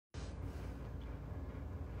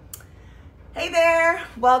Hey there,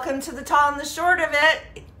 welcome to the tall and the short of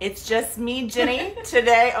it. It's just me, Jenny,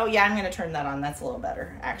 today. Oh yeah, I'm going to turn that on. That's a little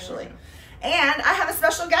better, actually. And I have a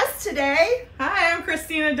special guest today. Hi, I'm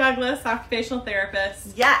Christina Douglas, Occupational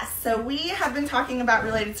Therapist. Yes, so we have been talking about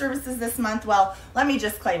related services this month. Well, let me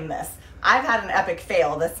just claim this. I've had an epic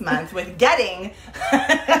fail this month with getting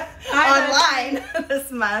online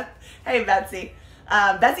this month. Hey, Betsy.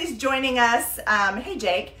 Betsy's joining us. Hey,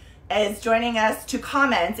 Jake. Is joining us to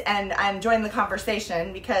comment and join the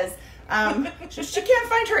conversation because she can't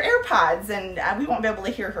find her AirPods and we won't be able to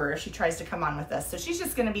hear her if she tries to come on with us. So she's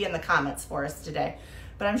just going to be in the comments for us today,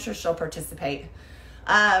 but I'm sure she'll participate.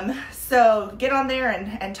 So get on there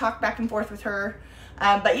and talk back and forth with her.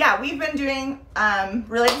 But yeah, we've been doing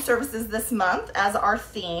related services this month as our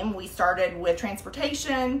theme. We started with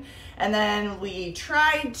transportation and then we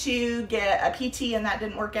tried to get a PT and that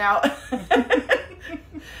didn't work out.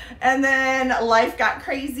 And then life got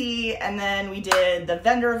crazy, and then we did the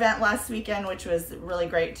vendor event last weekend, which was really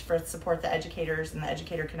great for support the educators and the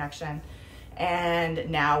educator connection.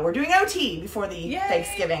 And now we're doing OT before the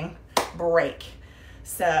Thanksgiving break.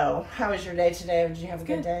 So how was your day today? Did you have a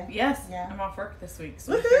good day? Yes. Yeah. I'm off work this week,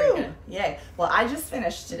 so Woohoo! it's very good. Yay. Well, I just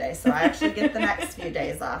finished today, so I actually get the next few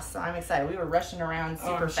days off, so I'm excited. We were rushing around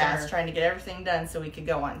super fast trying to get everything done so we could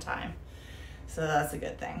go on time. So that's a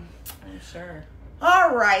good thing. I'm sure.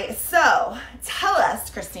 All right, so tell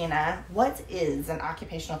us, Christina, what is an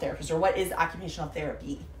occupational therapist or what is occupational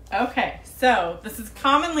therapy? Okay, so this is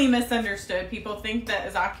commonly misunderstood. People think that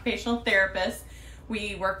as occupational therapists,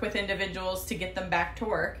 we work with individuals to get them back to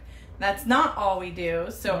work. That's not all we do.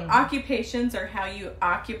 So occupations are how you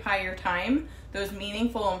occupy your time, those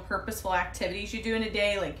meaningful and purposeful activities you do in a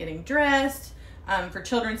day, like getting dressed, for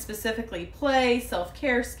children specifically, play,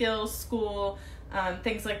 self-care skills, school,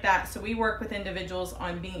 things like that. So we work with individuals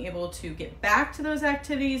on being able to get back to those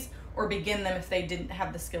activities or begin them if they didn't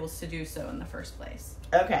have the skills to do so in the first place.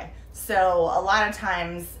 Okay, so a lot of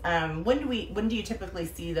times, when do you typically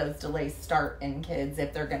see those delays start in kids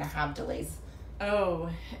if they're going to have delays? Oh,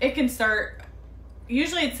 it can start,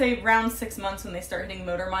 usually I'd say around 6 months when they start hitting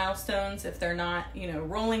motor milestones. If they're not,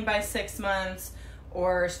 rolling by 6 months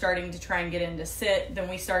or starting to try and get into sit, then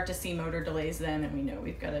we start to see motor delays then, and we know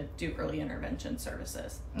we've got to do early intervention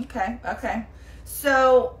services. Okay.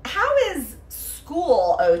 So how is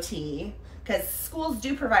school OT, because schools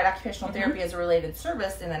do provide occupational therapy as a related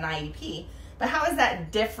service in an IEP, but how is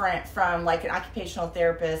that different from like an occupational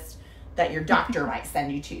therapist that your doctor might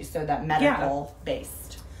send you to, so that medical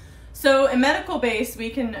based? So in medical based, we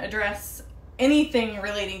can address anything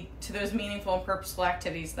relating to those meaningful and purposeful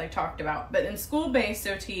activities that I talked about. But in school-based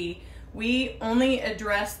OT, we only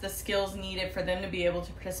address the skills needed for them to be able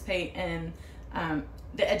to participate in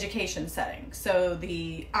the education setting. So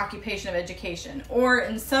the occupation of education, or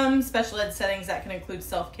in some special ed settings that can include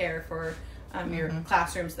self-care for your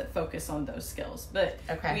classrooms that focus on those skills. But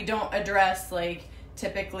we don't address like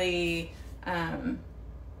typically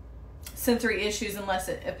sensory issues unless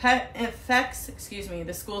it affects,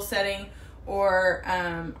 the school setting. Or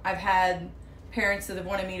I've had parents that have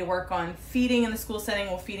wanted me to work on feeding in the school setting.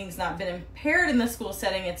 Well, feeding's not been impaired in the school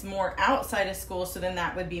setting. It's more outside of school, so then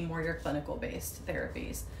that would be more your clinical-based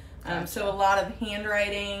therapies. So a lot of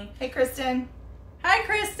handwriting. Hey, Kristen. Hi,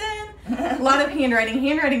 Kristen. A lot of handwriting.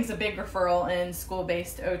 Handwriting's a big referral in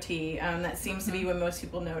school-based OT. That seems to be when most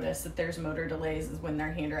people notice that there's motor delays, is when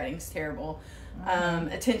their handwriting's terrible.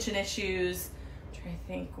 Attention issues. I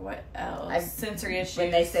think what else? Sensory issues.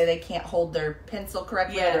 When they say they can't hold their pencil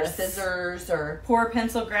correctly, or their scissors, or poor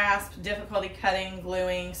pencil grasp, difficulty cutting,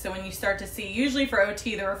 gluing. So when you start to see, usually for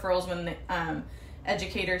OT, the referrals when the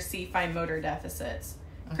educators see fine motor deficits.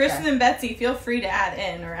 Kristen and Betsy, feel free to add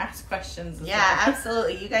in or ask questions as well.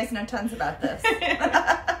 Absolutely. You guys know tons about this.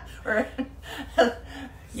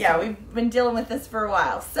 We've been dealing with this for a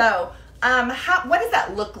while. So what does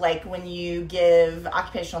that look like when you give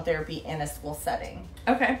occupational therapy in a school setting?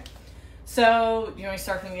 Okay. So, we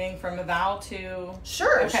start from getting from eval to...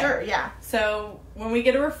 Sure, So, when we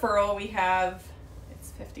get a referral, we have...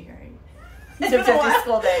 It's 50, right? So 50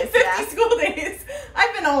 school days, 50 school days.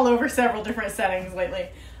 I've been all over several different settings lately.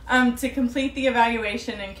 To complete the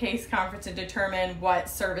evaluation and case conference to determine what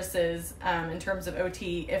services, in terms of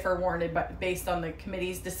OT, if are warranted, based on the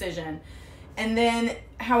committee's decision. And then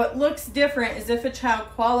how it looks different is if a child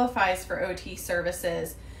qualifies for OT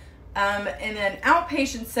services. In an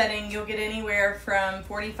outpatient setting, you'll get anywhere from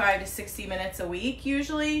 45 to 60 minutes a week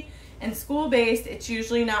usually. In school-based, it's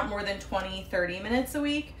usually not more than 20, 30 minutes a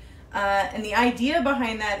week. And the idea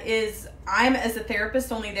behind that is I'm, as a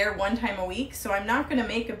therapist, only there one time a week, so I'm not going to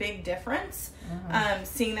make a big difference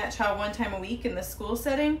seeing that child one time a week in the school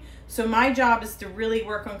setting. So my job is to really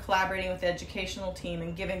work on collaborating with the educational team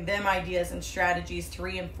and giving them ideas and strategies to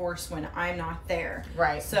reinforce when I'm not there.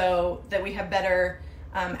 Right. So that we have better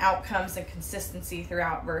outcomes and consistency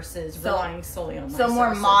throughout versus relying solely on my So more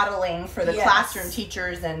sources. modeling for the classroom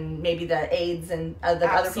teachers and maybe the aides and the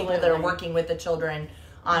other people that are working with the children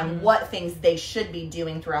on what things they should be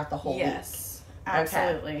doing throughout the whole week. Yes,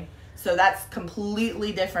 absolutely. Okay. So that's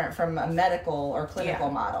completely different from a medical or clinical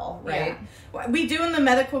model, right? Yeah. We do in the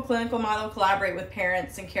medical clinical model collaborate with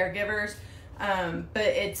parents and caregivers, but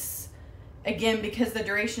it's, again, because the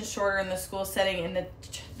duration is shorter in the school setting and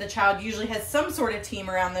the child usually has some sort of team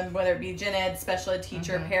around them, whether it be gen ed, special ed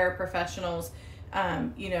teacher, paraprofessionals,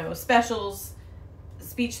 specials,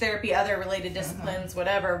 speech therapy, other related disciplines,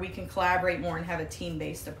 whatever, we can collaborate more and have a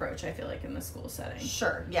team-based approach, I feel like, in the school setting.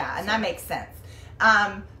 Sure, yeah, and that makes sense.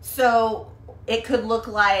 So it could look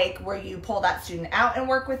like where you pull that student out and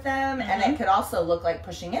work with them, and it could also look like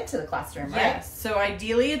pushing into the classroom, right? Yes, so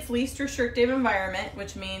ideally it's least restrictive environment,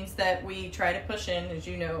 which means that we try to push in, as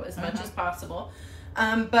you know, as much as possible.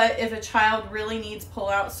 But if a child really needs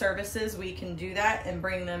pull-out services, we can do that and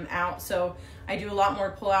bring them out. So I do a lot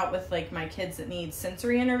more pull-out with like my kids that need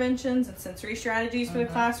sensory interventions and sensory strategies for the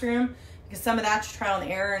classroom, because some of that's trial and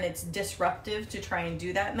error and it's disruptive to try and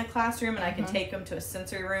do that in the classroom, and I can take them to a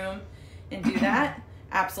sensory room and do that.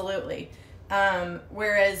 Absolutely.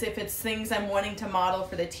 Whereas if it's things I'm wanting to model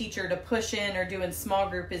for the teacher to push in or do in small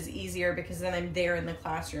group is easier, because then I'm there in the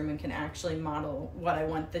classroom and can actually model what I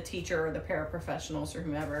want the teacher or the paraprofessionals or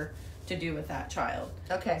whomever to do with that child.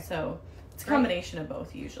 Okay. So it's a combination of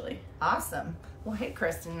both usually. Awesome. Well, hey,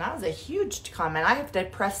 Kristen, that was a huge comment. I have to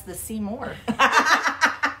press the C more.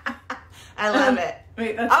 I love it.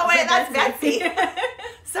 That's Betsy.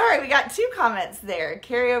 Sorry, we got 2 comments there.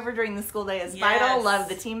 Carry over during the school day is vital. Love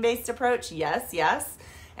the team-based approach. Yes, yes.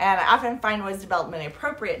 And I often find what is developmentally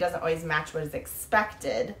appropriate doesn't always match what is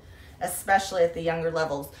expected, especially at the younger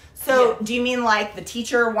levels. So do you mean like the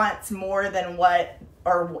teacher wants more than what,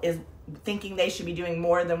 or is thinking they should be doing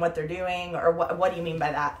more than what they're doing? Or what do you mean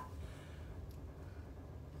by that?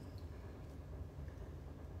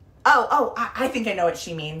 I think I know what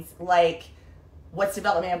she means. Like, what's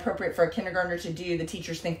developmentally appropriate for a kindergartner to do, the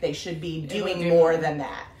teachers think they should be doing more than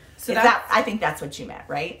that. So I think that's what you meant,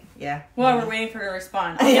 right? Yeah. Well, we're waiting for her to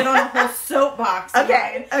respond. I'll get on a whole soapbox.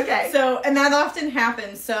 Okay. So, and that often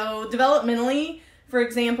happens. So, developmentally, for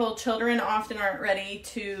example, children often aren't ready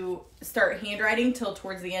to start handwriting till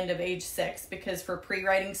towards the end of age 6, because for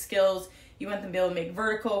pre-writing skills, you want them to be able to make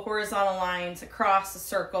vertical, horizontal lines, across, a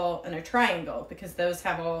circle, and a triangle, because those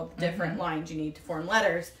have all the different lines you need to form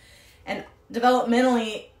letters. And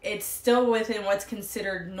developmentally, it's still within what's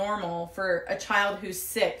considered normal for a child who's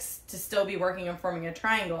 6 to still be working on forming a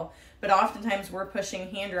triangle. But oftentimes we're pushing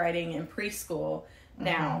handwriting in preschool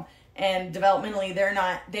now. And developmentally,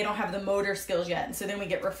 they don't have the motor skills yet. And so then we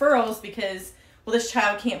get referrals because, well, this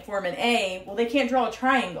child can't form an A. Well, they can't draw a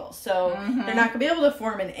triangle. So they're not going to be able to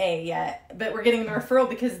form an A yet. But we're getting the referral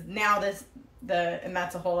because now and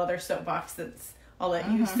that's a whole other soapbox I'll let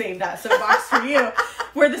you save that soapbox for you,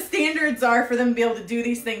 where the standards are for them to be able to do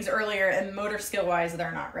these things earlier, and motor skill wise,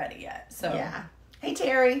 they're not ready yet. So yeah. Hey,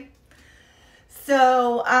 Terry.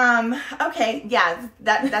 So, okay, yeah,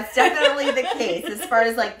 that's definitely the case as far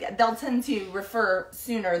as like they'll tend to refer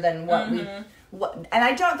sooner than and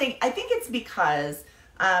I think it's because,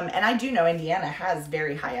 and I do know Indiana has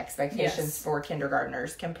very high expectations for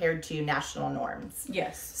kindergartners compared to national norms.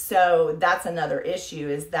 Yes. So that's another issue,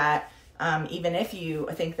 is that even if you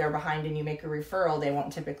think they're behind and you make a referral, they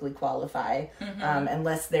won't typically qualify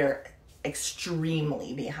unless they're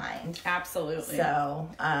extremely behind. Absolutely. So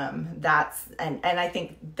that's and I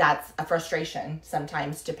think that's a frustration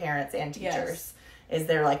sometimes to parents and teachers. Is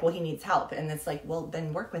they're like, well, he needs help, and it's like, well,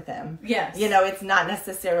 then work with him. Yes. It's not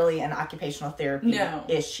necessarily an occupational therapy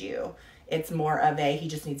issue. It's more of he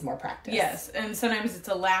just needs more practice. Yes, and sometimes it's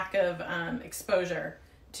a lack of exposure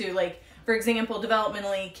to, like, for example,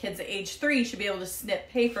 developmentally, kids at age 3 should be able to snip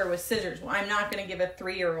paper with scissors. Well, I'm not going to give a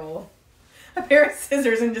 3-year-old a pair of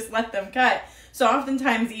scissors and just let them cut. So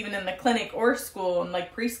oftentimes, even in the clinic or school and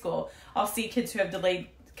like preschool, I'll see kids who have delayed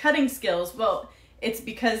cutting skills. Well, it's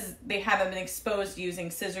because they haven't been exposed to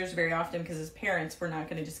using scissors very often, because as parents, we're not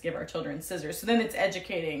going to just give our children scissors. So then it's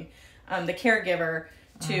educating the caregiver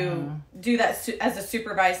to do that as a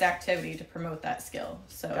supervised activity to promote that skill.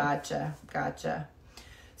 So Gotcha.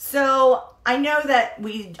 So I know that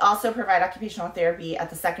we also provide occupational therapy at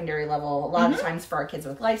the secondary level a lot of times for our kids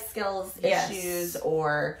with life skills issues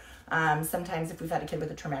or sometimes if we've had a kid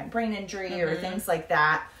with a traumatic brain injury or things like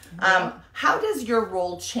that. How does your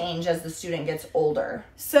role change as the student gets older?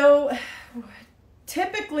 So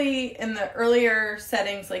typically in the earlier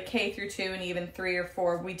settings like K through 2 and even 3 or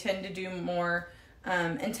 4, we tend to do more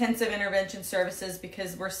intensive intervention services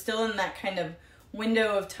because we're still in that kind of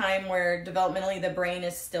window of time where developmentally the brain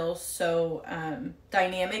is still so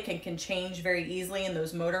dynamic and can change very easily, and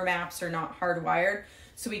those motor maps are not hardwired.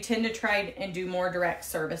 So we tend to try and do more direct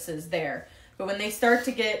services there. But when they start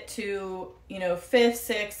to get to, 5th,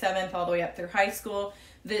 6th, 7th, all the way up through high school,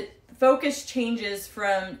 the focus changes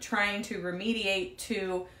from trying to remediate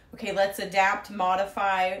to, okay, let's adapt,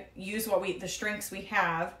 modify, use the strengths we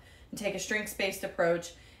have, and take a strengths-based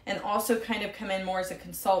approach, and also kind of come in more as a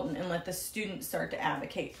consultant and let the students start to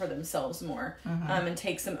advocate for themselves more and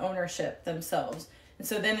take some ownership themselves. And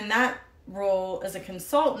so then in that role as a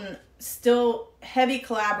consultant, still heavy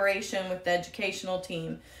collaboration with the educational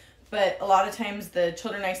team, but a lot of times the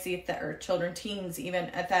children I see teens even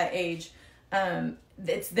at that age,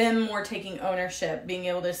 it's them more taking ownership, being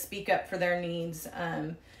able to speak up for their needs,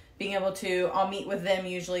 being able to, I'll meet with them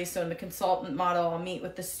usually. So in the consultant model, I'll meet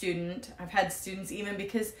with the student. I've had students even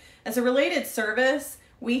because as a related service,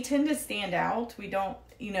 we tend to stand out. We don't,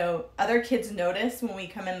 other kids notice when we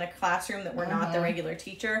come in the classroom that we're not the regular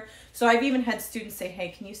teacher. So I've even had students say, hey,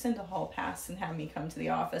 can you send a hall pass and have me come to the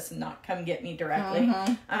office and not come get me directly?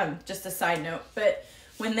 Just a side note. But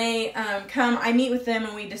when they come, I meet with them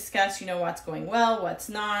and we discuss, what's going well, what's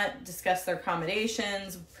not, discuss their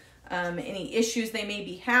accommodations, any issues they may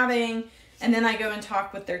be having. And then I go and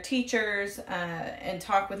talk with their teachers and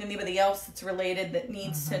talk with anybody else that's related that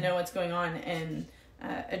needs to know what's going on and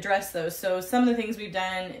address those. So some of the things we've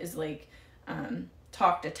done is like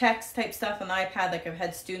talk to text type stuff on the iPad. Like I've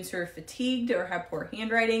had students who are fatigued or have poor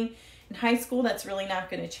handwriting. In high school, that's really not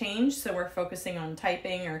going to change. So we're focusing on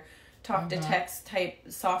typing or talk to text type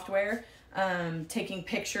software. Taking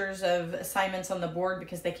pictures of assignments on the board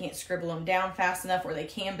because they can't scribble them down fast enough, or they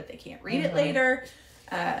can, but they can't read it later.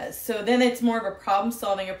 So then it's more of a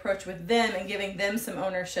problem-solving approach with them and giving them some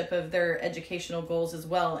ownership of their educational goals as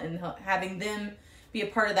well, and having them be a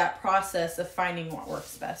part of that process of finding what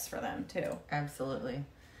works best for them too. Absolutely.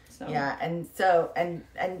 So. Yeah, and so and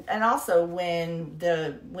also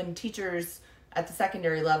when teachers at the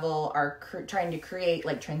secondary level are trying to create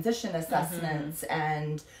like transition assessments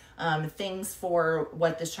and things for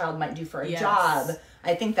what this child might do for a job,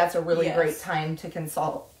 I think that's a really great time to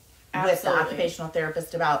consult with the occupational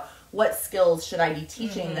therapist about what skills should I be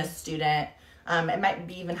teaching this student. It might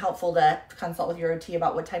be even helpful to consult with your OT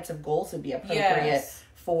about what types of goals would be appropriate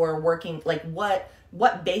for working, like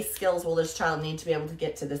what base skills will this child need to be able to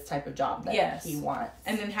get to this type of job that he wants.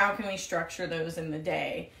 And then how can we structure those in the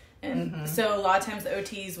day? And so a lot of times the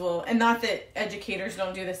OTs will, and not that educators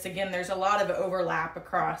don't do this, again, there's a lot of overlap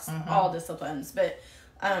across all disciplines, but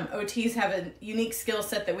OTs have a unique skill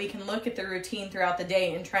set that we can look at the routine throughout the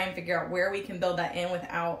day and try and figure out where we can build that in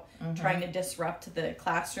without trying to disrupt the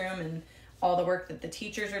classroom and all the work that the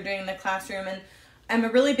teachers are doing in the classroom. And I'm a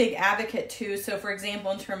really big advocate too. So for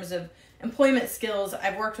example, in terms of employment skills,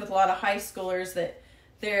 I've worked with a lot of high schoolers that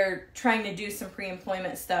they're trying to do some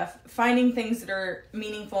pre-employment stuff, finding things that are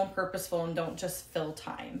meaningful and purposeful and don't just fill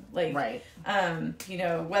time. Like,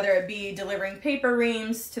 whether it be delivering paper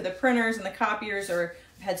reams to the printers and the copiers, or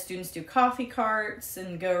I've had students do coffee carts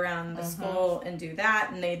and go around the school and do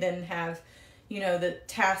that. And they then have, the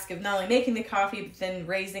task of not only making the coffee, but then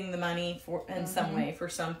raising the money for in some way for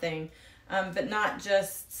something. But not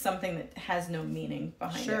just something that has no meaning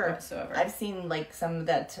behind it whatsoever. I've seen like some of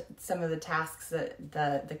the tasks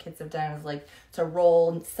that the kids have done is like to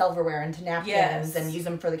roll silverware into napkins and use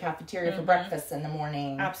them for the cafeteria for breakfast in the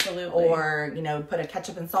morning. Absolutely. Or, put a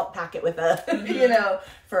ketchup and salt packet with a,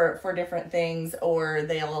 for different things. Or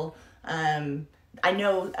they'll, I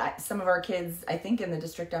know some of our kids, I think in the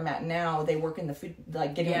district I'm at now, they work in the food,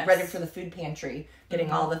 like getting ready for the food pantry,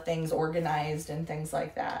 getting all the things organized and things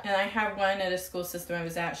like that. And I have one at a school system I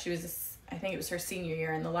was at. She was, I think it was her senior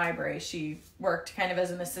year in the library. She worked kind of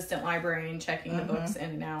as an assistant librarian, checking the books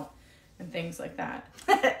in and out and things like that.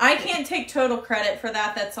 I can't take total credit for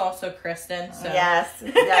that. That's also Kristen. So. Yes,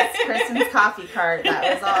 Kristen's coffee cart.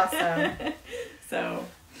 That was awesome. So,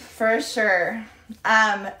 for sure.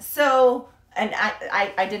 And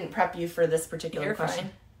I didn't prep you for this particular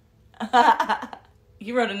question. Fine.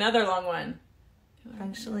 You wrote another long one.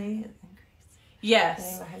 Functionally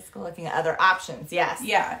Yes. High school, looking at other options. Yes.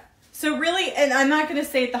 Yeah. So really, and I'm not going to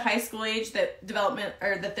say at the high school age that development,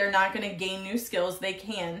 or that they're not going to gain new skills. They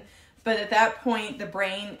can. But at that point, the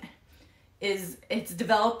brain, it's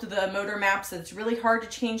developed the motor maps. It's really hard to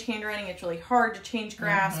change handwriting. It's really hard to change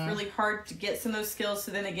grasp, really hard to get some of those skills.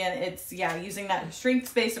 So then again, it's, using that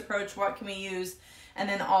strengths-based approach. What can we use? And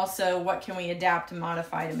then also what can we adapt and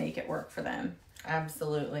modify to make it work for them?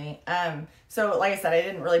 Absolutely. So like I said, I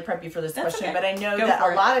didn't really prep you for this question, okay. but I know that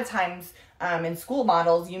a lot of times in school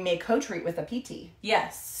models, you may co-treat with a PT.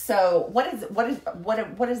 Yes. So what is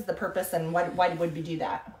the purpose, and why would we do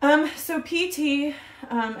that? So PT,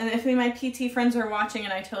 and if any of my PT friends are watching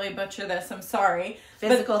and I totally butcher this, I'm sorry.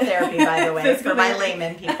 Physical therapy, by the way, for my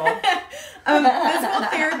layman people. Physical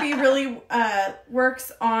therapy really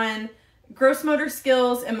works on gross motor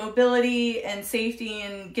skills and mobility and safety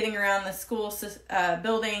and getting around the school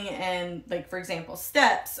building, and like, for example,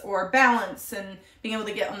 steps or balance and being able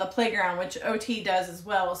to get on the playground, which OT does as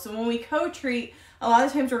well. So when we co-treat, a lot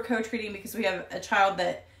of times we're co-treating because we have a child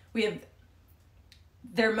that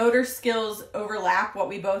their motor skills overlap what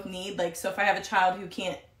we both need. Like, so if I have a child who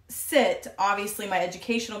can't sit, obviously my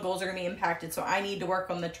educational goals are going to be impacted. So I need to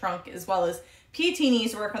work on the trunk, as well as PT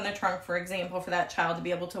needs to work on the trunk, for example, for that child to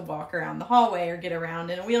be able to walk around the hallway or get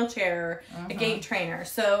around in a wheelchair or a gait trainer.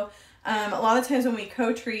 So a lot of times when we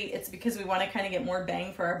co-treat, it's because we want to kind of get more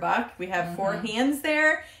bang for our buck. We have 4 hands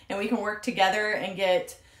there, and we can work together and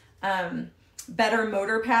get better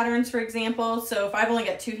motor patterns, for example. So if I've only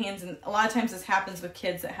got 2 hands, and a lot of times this happens with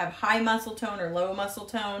kids that have high muscle tone or low muscle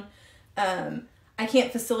tone, I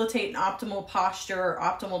can't facilitate an optimal posture or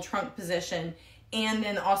optimal trunk position and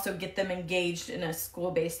then also get them engaged in a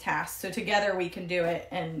school-based task. So together we can do it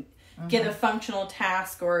and get a functional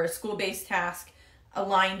task or a school-based task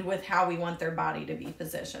aligned with how we want their body to be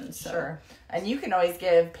positioned. So. Sure. And you can always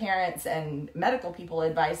give parents and medical people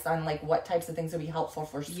advice on like what types of things would be helpful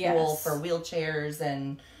for school, for wheelchairs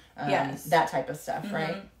and that type of stuff,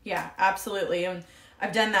 right? Yeah, absolutely. And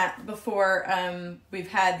I've done that before. We've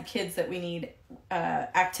had kids that we need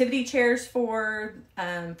activity chairs for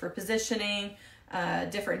positioning,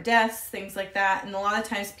 different desks, things like that. And a lot of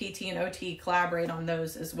times PT and OT collaborate on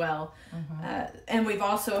those as well. And we've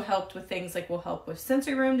also helped with things like, we'll help with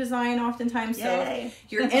sensory room design oftentimes. Yay. So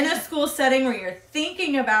if you're in a school setting where you're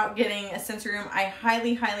thinking about getting a sensory room, I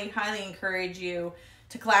highly, highly, highly encourage you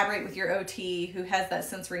to collaborate with your OT who has that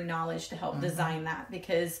sensory knowledge to help design that,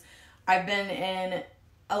 because I've been in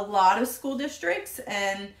a lot of school districts,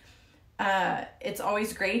 and it's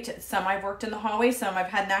always great. Some I've worked in the hallway, some I've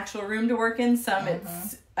had an actual room to work in, some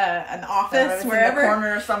it's an office, wherever. In the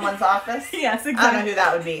corner of someone's office. Yes, exactly. I don't know who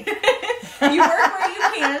that would be. You work where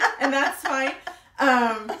you can, and that's fine.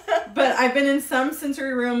 But I've been in some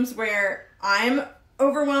sensory rooms where I'm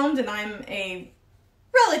overwhelmed and I'm a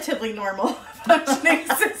relatively normal functioning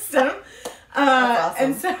system. That's awesome.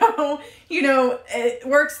 And so, it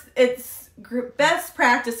works. It's best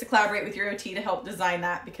practice to collaborate with your OT to help design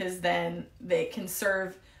that, because then they can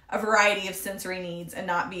serve a variety of sensory needs and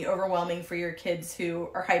not be overwhelming for your kids who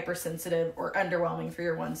are hypersensitive, or underwhelming for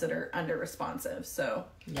your ones that are under responsive. So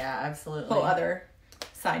yeah, absolutely. Whole other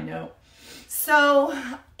side note. So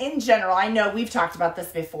in general, I know we've talked about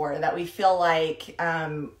this before, that we feel like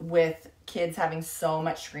with kids having so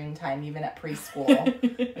much screen time, even at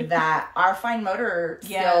preschool, that our fine motor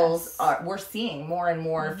skills, we're seeing more and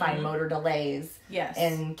more fine motor delays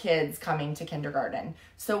in kids coming to kindergarten.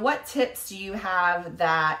 So what tips do you have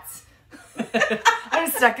that...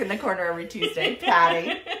 I'm stuck in the corner every Tuesday,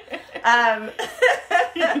 Patty.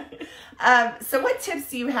 So what tips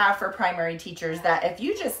do you have for primary teachers that if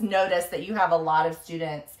you just notice that you have a lot of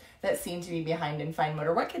students that seem to be behind in fine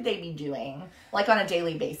motor, what could they be doing, like on a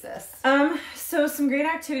daily basis? So some great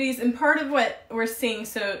activities, and part of what we're seeing,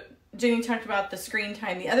 so Jenny talked about the screen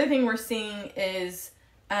time. The other thing we're seeing is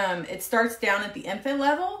it starts down at the infant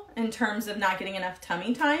level in terms of not getting enough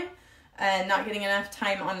tummy time and not getting enough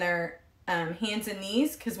time on their hands and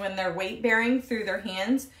knees, because when they're weight bearing through their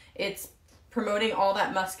hands, it's promoting all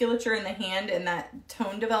that musculature in the hand and that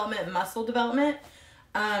tone development and muscle development.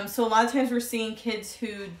 So a lot of times we're seeing kids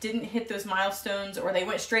who didn't hit those milestones, or they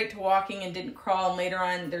went straight to walking and didn't crawl, and later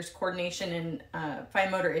on there's coordination and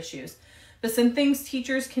fine motor issues. But some things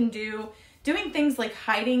teachers can do, doing things like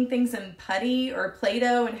hiding things in putty or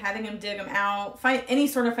Play-Doh and having them dig them out, find any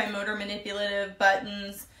sort of fine motor manipulative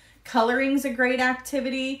buttons. Coloring's a great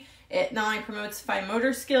activity. It not only promotes fine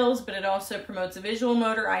motor skills, but it also promotes visual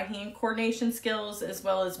motor, eye-hand coordination skills, as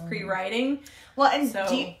well as pre-writing. Well, and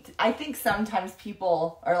I think sometimes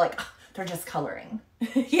people are like, oh, they're just coloring.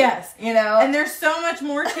 Yes. And there's so much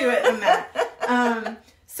more to it than that.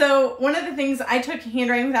 So one of the things, I took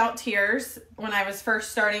Handwriting Without Tears when I was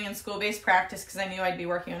first starting in school-based practice, because I knew I'd be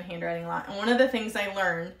working on handwriting a lot. And one of the things I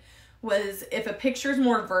learned was if a picture is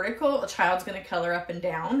more vertical, a child's going to color up and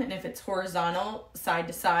down, and if it's horizontal, side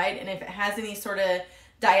to side, and if it has any sort of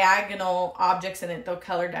diagonal objects in it, they'll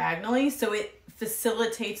color diagonally. So it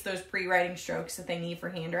facilitates those pre-writing strokes that they need for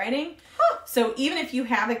handwriting. So even if you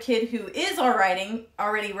have a kid who is already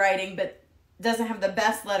writing, but doesn't have the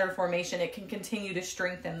best letter formation, it can continue to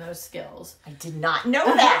strengthen those skills. I did not know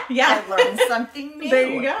that. Yeah. I learned something new. There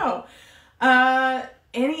you go.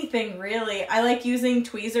 Anything really. I like using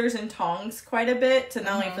tweezers and tongs quite a bit to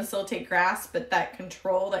not only facilitate grasp, but that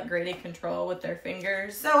graded control with their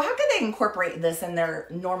fingers. So how can they incorporate this in their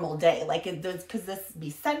normal day? Like, could this be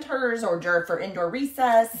centers or for indoor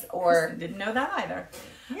recess or? Didn't know that either.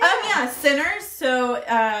 Yeah, centers. So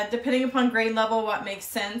depending upon grade level, what makes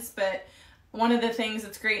sense, but one of the things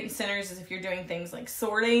that's great in centers is if you're doing things like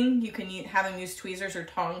sorting, you can have them use tweezers or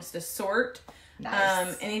tongs to sort.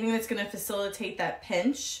 Nice. Anything that's going to facilitate that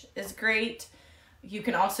pinch is great. You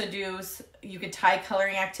can also you could tie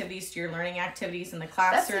coloring activities to your learning activities in the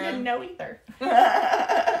classroom. I didn't know either.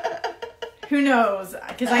 Who knows?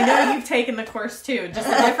 Because I know you've taken the course too, just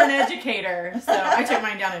a different educator. So I took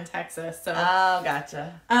mine down in Texas. So. Oh,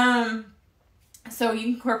 gotcha. So you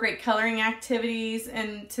can incorporate coloring activities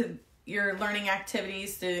into your learning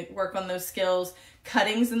activities to work on those skills.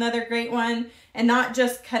 Cutting's another great one. And not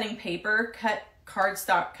just cutting paper, cut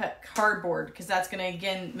cardstock, cut cardboard, because that's going to,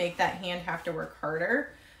 again, make that hand have to work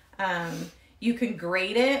harder. You can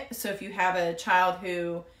grade it. So if you have a child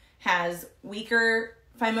who has weaker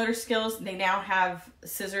fine motor skills, they now have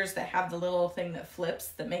scissors that have the little thing that flips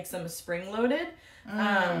that makes them spring-loaded.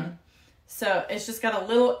 So it's just got a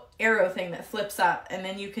little arrow thing that flips up, and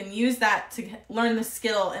then you can use that to learn the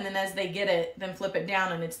skill, and then as they get it, then flip it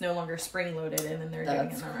down, and it's no longer spring-loaded, and then they're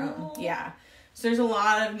doing it on their own. Yeah. So there's a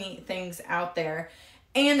lot of neat things out there.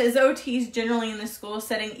 And as OTs generally in the school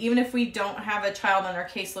setting, even if we don't have a child on our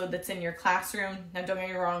caseload that's in your classroom, now don't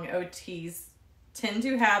get me wrong, OTs tend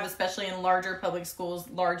to have, especially in larger public schools,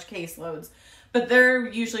 large caseloads. But they're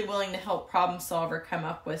usually willing to help problem solve or come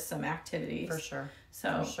up with some activities. For sure.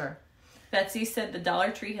 So, For sure. Betsy said the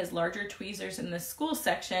Dollar Tree has larger tweezers in the school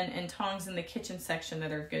section and tongs in the kitchen section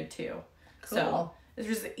that are good too. Cool. So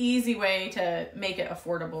there's an easy way to make it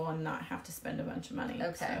affordable and not have to spend a bunch of money.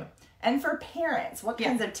 Okay. So, and for parents, what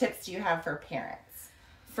kinds of tips do you have for parents?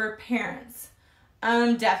 For parents,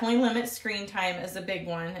 definitely limit screen time is a big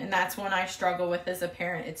one. And that's one I struggle with as a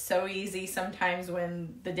parent. It's so easy sometimes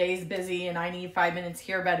when the day's busy and I need 5 minutes.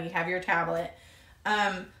 Here, buddy, have your tablet.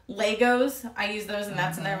 Legos, I use those, and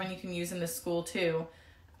that's another one you can use in the school too.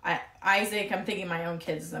 Isaac, I'm thinking my own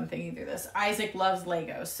kids as I'm thinking through this. Isaac loves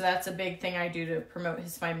Legos, so that's a big thing I do to promote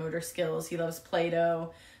his fine motor skills. He loves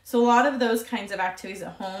Play-Doh. So a lot of those kinds of activities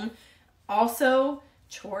at home. Also,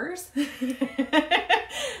 chores.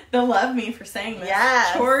 They'll love me for saying this.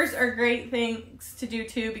 Yes. Chores are great things to do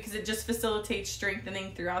too because it just facilitates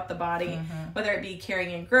strengthening throughout the body, whether it be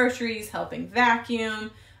carrying in groceries, helping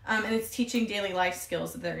vacuum, and it's teaching daily life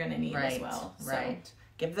skills that they're going to need as well. Right.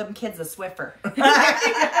 Give them kids a Swiffer.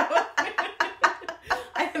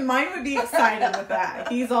 Mine would be excited with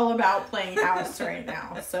that. He's all about playing house right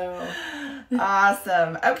now. So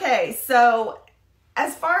awesome. Okay, so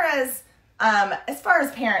as far as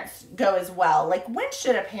parents go as well, like when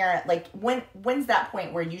should a parent, like when's that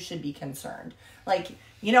point where you should be concerned? Like,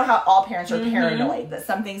 you know how all parents are paranoid that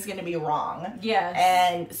something's going to be wrong. Yes.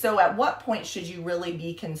 And so at what point should you really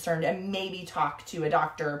be concerned and maybe talk to a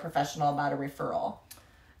doctor or professional about a referral?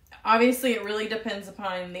 Obviously, it really depends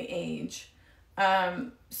upon the age.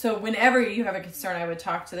 So whenever you have a concern, I would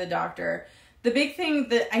talk to the doctor. The big thing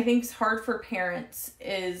that I think is hard for parents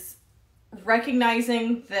is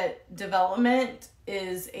recognizing that development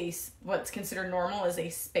is what's considered normal is a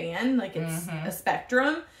span, like it's a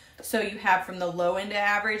spectrum. So you have from the low end of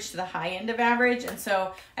average to the high end of average. And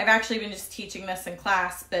so I've actually been just teaching this in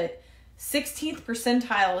class, but 16th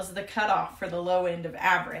percentile is the cutoff for the low end of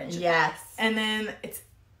average. Yes. And then it's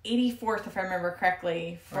 84th, if I remember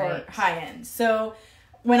correctly, for high end. So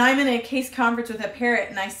when I'm in a case conference with a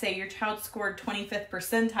parent and I say your child scored 25th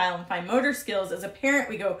percentile in fine motor skills, as a parent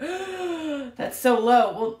we go, oh, that's so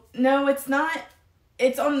low. Well, no, it's not.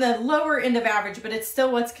 It's on the lower end of average, but it's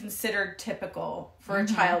still what's considered typical for a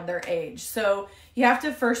child their age. So you have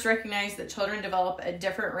to first recognize that children develop at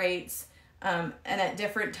different rates and at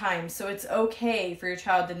different times. So it's okay for your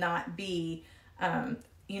child to not be, 60th,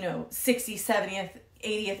 70th,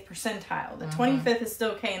 80th percentile. The 25th is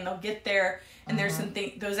still okay, and they'll get there. And there's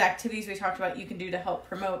those activities we talked about you can do to help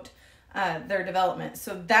promote their development.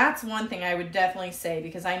 So that's one thing I would definitely say,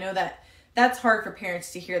 because I know that that's hard for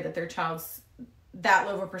parents to hear, that their child's that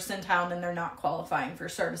low of a percentile and then they're not qualifying for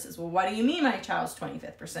services. Well, what do you mean my child's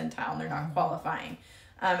 25th percentile and they're not qualifying?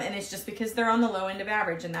 And it's just because they're on the low end of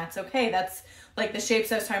average, and that's okay. That's like the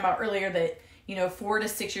shapes I was talking about earlier that, 4 to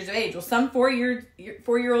 6 years of age. Well, some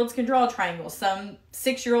 4-year-olds can draw a triangle. Some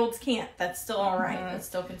 6-year-olds can't. That's still all right. That's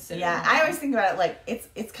still considered. Yeah, I always think about it like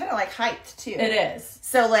it's kind of like height too. It is.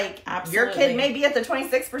 So like Absolutely. your kid may be at the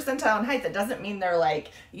 26th percentile in height. That doesn't mean they're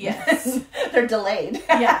like yes, they're delayed.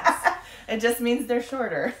 Yes, it just means they're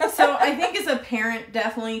shorter. So I think as a parent,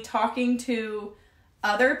 definitely talking to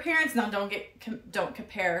other parents. Now don't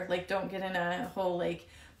compare. Like don't get in a whole like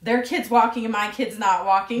their kid's walking and my kid's not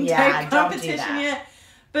walking type competition yet.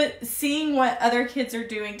 But seeing what other kids are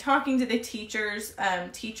doing, talking to the teachers,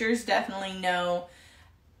 teachers definitely know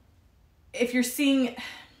if you're seeing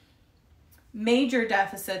major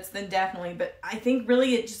deficits, then definitely. But I think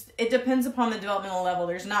really it depends upon the developmental level.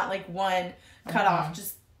 There's not like one cutoff.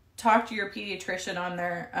 Just talk to your pediatrician on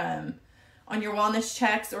their on your wellness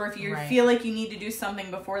checks, or if you feel like you need to do something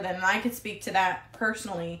before then. And I could speak to that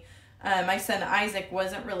personally. My son Isaac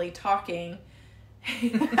wasn't really talking.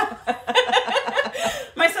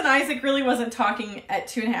 My son Isaac really wasn't talking at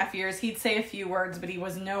 2.5 years. He'd say a few words, but he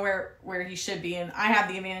was nowhere where he should be. And I have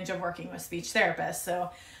the advantage of working with speech therapists. So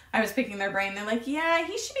I was picking their brain. They're like, yeah,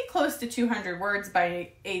 he should be close to 200 words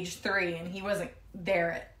by age 3. And he wasn't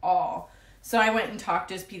there at all. So I went and talked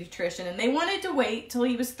to his pediatrician, and they wanted to wait till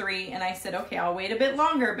he was 3. And I said, okay, I'll wait a bit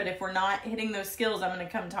longer. But if we're not hitting those skills, I'm going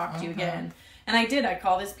to come talk to you again. And I did. I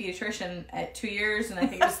called his pediatrician at 2 years, and I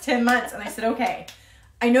think it was 10 months. And I said, okay,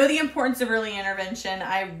 I know the importance of early intervention.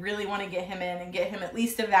 I really want to get him in and get him at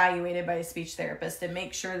least evaluated by a speech therapist and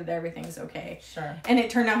make sure that everything's okay. Sure. And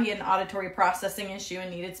it turned out he had an auditory processing issue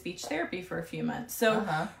and needed speech therapy for a few months. So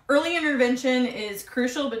early intervention is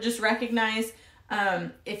crucial, but just recognize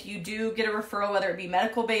if you do get a referral, whether it be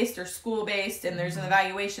medical-based or school-based, and there's an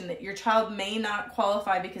evaluation, that your child may not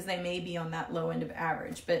qualify because they may be on that low end of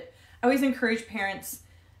average. But I always encourage parents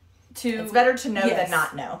to... It's better to know than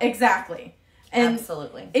not know. Exactly. And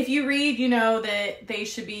absolutely. If you read, that they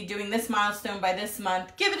should be doing this milestone by this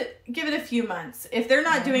month, give it a few months. If they're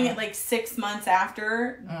not doing it like 6 months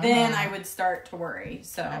after, then I would start to worry.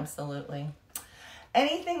 So absolutely.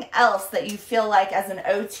 Anything else that you feel like as an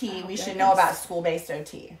OT we should know about school-based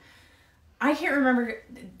OT? I can't remember.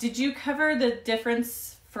 Did you cover the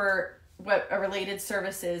difference for what a related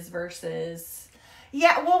service is versus...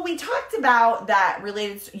 Yeah, well, we talked about that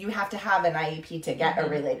you have to have an IEP to get a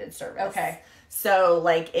related service. Okay. So,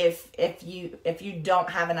 like, if you don't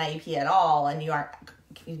have an IEP at all and you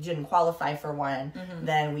didn't qualify for one,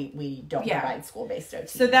 then we don't provide school-based OT.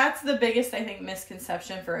 So that's the biggest, I think,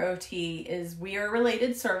 misconception for OT is we are a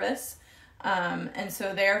related service. And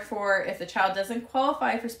so therefore, if the child doesn't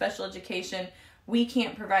qualify for special education, we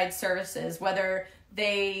can't provide services, whether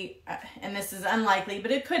they, and this is unlikely,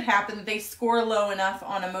 but it could happen, they score low enough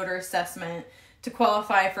on a motor assessment to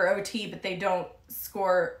qualify for OT, but they don't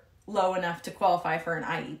score low enough to qualify for an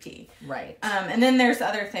IEP. Right. And then there's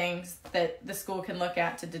other things that the school can look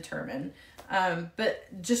at to determine.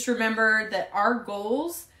 But just remember that our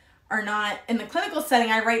goals are not, in the clinical setting,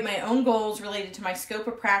 I write my own goals related to my scope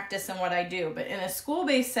of practice and what I do. But in a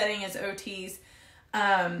school-based setting as OTs,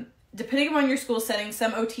 depending upon your school setting,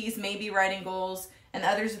 some OTs may be writing goals and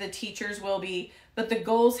others of the teachers will be, but the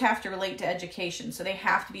goals have to relate to education. So they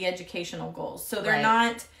have to be educational goals. So they're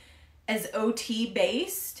not as OT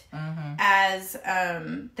based as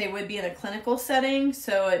they would be in a clinical setting.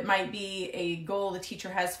 So it might be a goal the teacher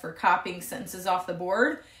has for copying sentences off the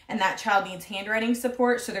board, and that child needs handwriting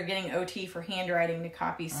support. So they're getting OT for handwriting to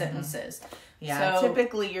copy sentences. Yeah, so,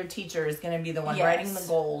 typically your teacher is going to be the one writing the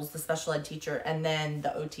goals, the special ed teacher, and then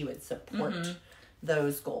the OT would support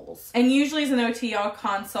those goals. And usually as an OT, I'll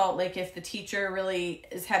consult, like if the teacher really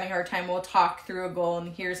is having a hard time, we'll talk through a goal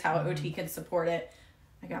and here's how OT can support it.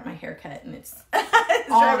 I got my hair cut and it's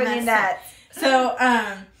all messed up. So,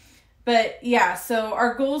 but yeah, so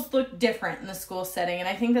our goals look different in the school setting. And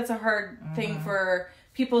I think that's a hard thing for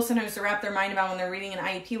people sometimes to wrap their mind about when they're reading an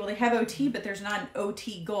IEP. Well, they have OT, but there's not an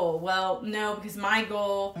OT goal. Well, no, because my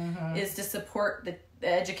goal is to support the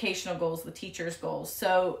educational goals, the teacher's goals.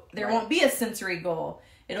 So there won't be a sensory goal.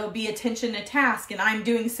 It'll be attention to task, and I'm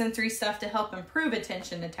doing sensory stuff to help improve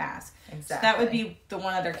attention to task. Exactly. So that would be the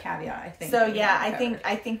one other caveat, I think. So yeah,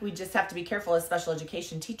 I think we just have to be careful as special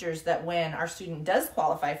education teachers that when our student does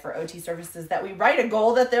qualify for OT services, that we write a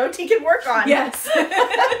goal that the OT can work on. Yes.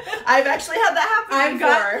 I've actually had that happen before.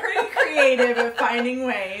 I've got pretty creative at finding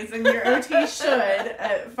ways, and your OT should,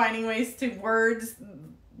 finding ways to words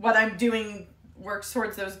what I'm doing works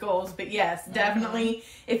towards those goals. But yes, definitely,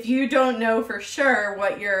 if you don't know for sure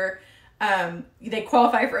what your they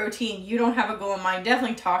qualify for OT and you don't have a goal in mind,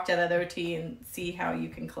 definitely talk to that OT and see how you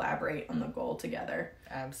can collaborate on the goal together.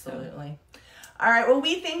 Absolutely. All right. Well,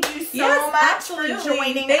 we thank you so Yes, much absolutely. for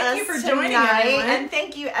joining Thank us you for tonight. joining, everyone. And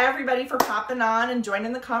thank you, everybody, for popping on and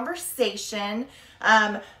joining the conversation.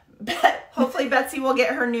 Hopefully, Betsy will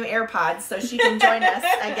get her new AirPods so she can join us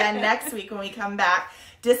again next week when we come back.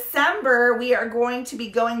 December, we are going to be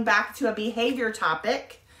going back to a behavior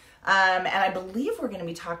topic. And I believe we're going to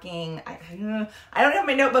be talking, I don't have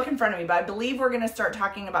my notebook in front of me, but I believe we're going to start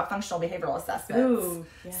talking about functional behavioral assessments. Ooh,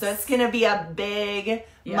 yes. So it's going to be a big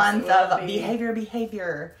month of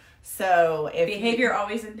behavior. So if behavior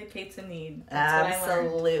always indicates a need. That's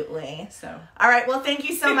absolutely. What I learned. So, all right. Well, thank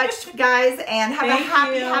you so much, guys, and have a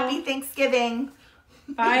happy Thanksgiving.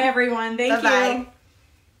 Bye, everyone. Thank Bye-bye. you.